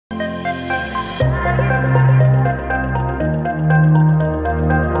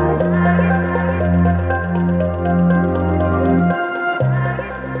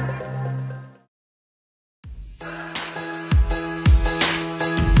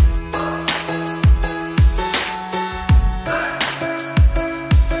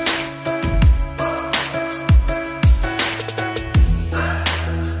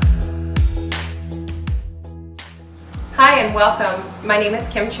Welcome. My name is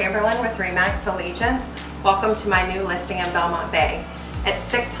Kim Chamberlain with Remax Allegiance. Welcome to my new listing in Belmont Bay at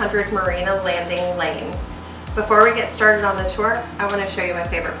 600 Marina Landing Lane. Before we get started on the tour, I want to show you my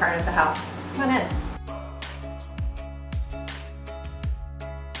favorite part of the house. Come on in.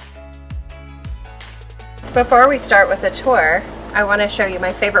 Before we start with the tour, I want to show you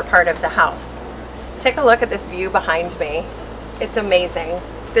my favorite part of the house. Take a look at this view behind me. It's amazing.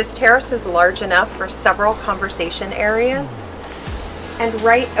 This terrace is large enough for several conversation areas. And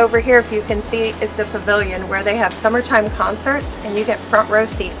right over here, if you can see, is the pavilion where they have summertime concerts and you get front row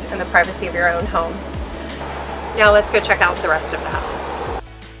seats in the privacy of your own home. Now let's go check out the rest of the house.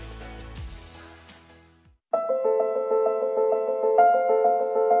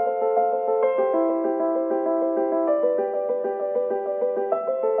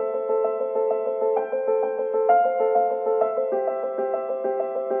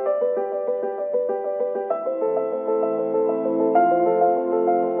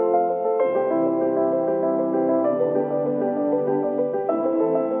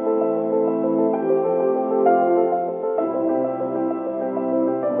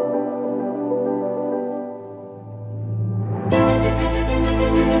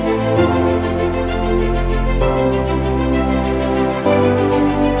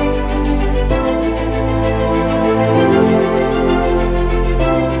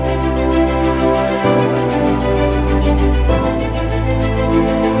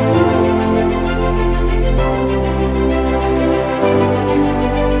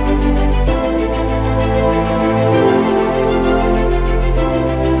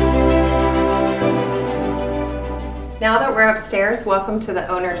 Now that we're upstairs, welcome to the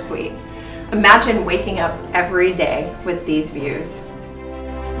owner suite. Imagine waking up every day with these views.